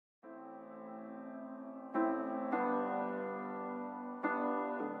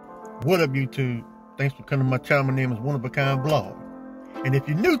What up, YouTube? Thanks for coming to my channel. My name is One of a Kind Vlog. And if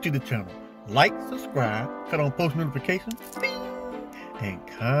you're new to the channel, like, subscribe, cut on post notifications, and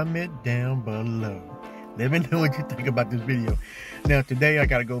comment down below. Let me know what you think about this video. Now today I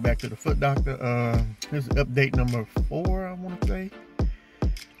gotta go back to the foot doctor. This is update number 4, I want to say.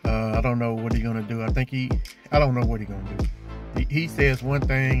 I don't know what he's gonna do. I don't know what he's gonna do. He says one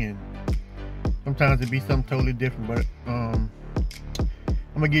thing and sometimes it be something totally different, but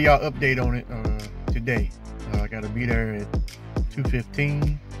I'm gonna give y'all an update on it today. I gotta be there at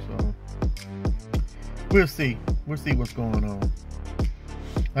 2:15, so we'll see what's going on.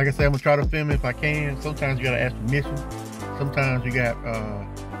 Like I said, I'm gonna try to film it if I can. Sometimes you gotta ask permission. Sometimes you got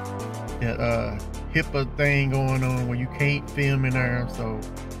that HIPAA thing going on where you can't film in there. So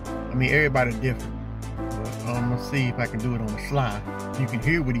I mean, everybody's different. But I'm gonna see if I can do it on the fly. You can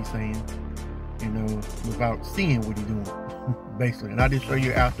hear what he's saying, you know, without seeing what he's doing, basically. And I'll just show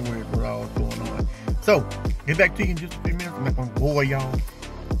you afterwards what all's going on. So, get back to you in just a few minutes. I'm not gonna bore y'all.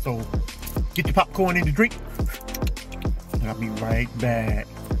 So, get your popcorn and the drink. And I'll be right back.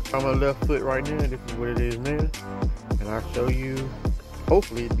 On my left foot right now, this is what it is now. And I'll show you,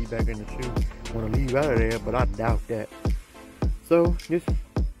 hopefully it'll be back in the shoe when I leave out of there, but I doubt that. So, just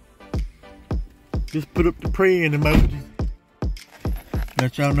put up the praying emojis.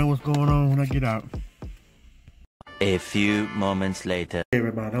 Let y'all know what's going on when I get out. A few moments later. Hey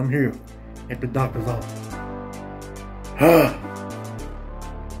everybody, I'm here at the doctor's office. I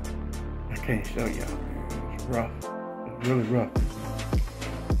can't show y'all. It's rough. It's really rough.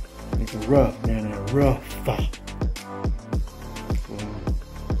 It's rough, man. It's rough. So,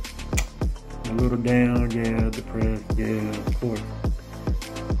 a little down, yeah, depressed, yeah, of course.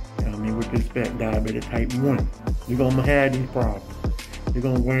 I mean, with this fat diabetic type 1, you're gonna have these problems. You're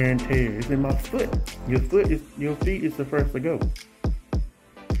gonna wear and tear. It's in my foot. Your feet is the first to go.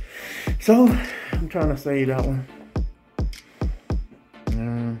 So I'm trying to save that one.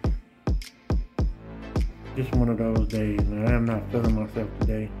 Just one of those days, man. I'm not feeling myself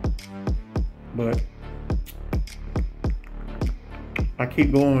today, but I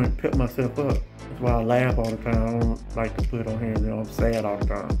keep going, put myself up. That's why I laugh all the time. I don't like to put on here, you know, I'm sad all the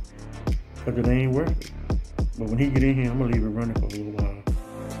time, because it ain't worth it. But when he get in here, I'm gonna leave it running for a little while.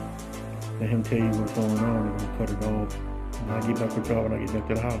 Let him tell you what's going on, and I'm gonna cut it off. And I'll get back with y'all when I get back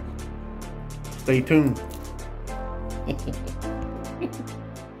to the house. Stay tuned.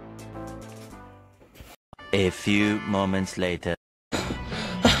 A few moments later.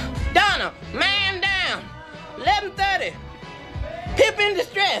 Donna, man down. 11:30. Pip in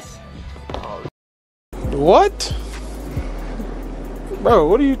distress. What? Bro,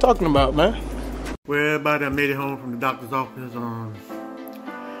 what are you talking about, man? Well, everybody, I made it home from the doctor's office.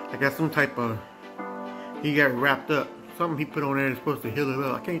 I got some type of, he got wrapped up. Something he put on there that's supposed to heal it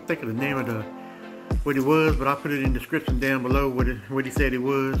up. I can't think of the name of what it was, but I'll put it in the description down below what he said it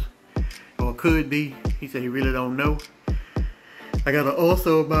was, or could be. He said he really don't know. I got an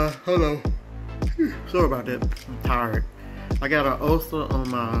ulcer on my, hold on. Sorry about that, I'm tired. I got an ulcer on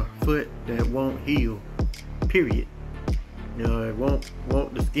my foot that won't heal, period. You know, it won't,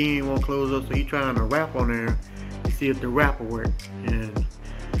 the skin won't close up, so he's trying to wrap on there to see if the wrap will work. And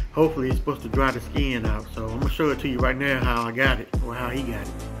hopefully it's supposed to dry the skin out. So I'm gonna show it to you right now how I got it, or how he got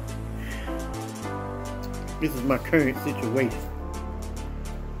it. This is my current situation.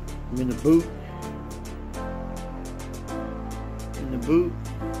 I'm in the boot.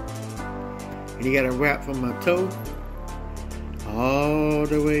 And he got a wrap from my toe all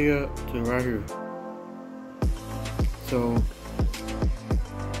the way up to right here. So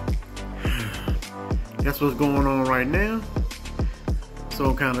that's what's going on right now. So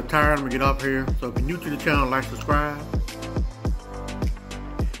I'm kind of tired. I'm gonna get off here. So if you're new to the channel, like, subscribe,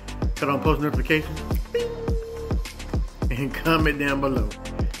 cut on post notifications, and comment down below.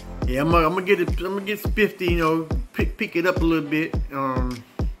 Yeah, I'm gonna get it. I'm gonna get spiffy, you know, pick it up a little bit.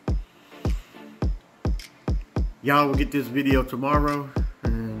 Y'all will get this video tomorrow,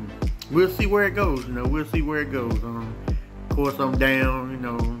 and we'll see where it goes. You know, we'll see where it goes. Of course, I'm down, you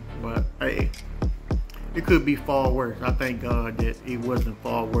know, but hey, it could be far worse. I thank God that it wasn't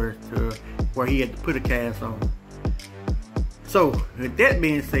far worse to where he had to put a cast on. So, with that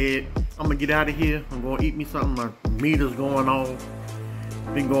being said, I'm gonna get out of here. I'm gonna eat me something. My meter's going off.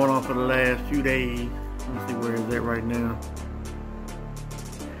 It's been going on for the last few days. Let me see where it's at right now.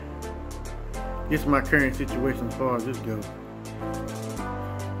 This is my current situation as far as this goes. Let's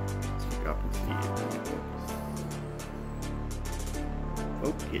see if y'all can see it.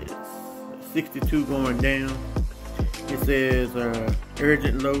 Focus. 62 going down. It says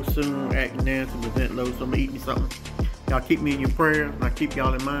urgent low soon, act now to prevent low. So I'm gonna eat me something. Y'all keep me in your prayers, and I keep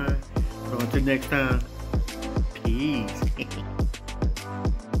y'all in mind. So until next time, peace.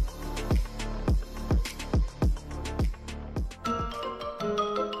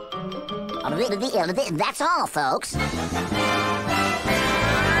 That's all, folks.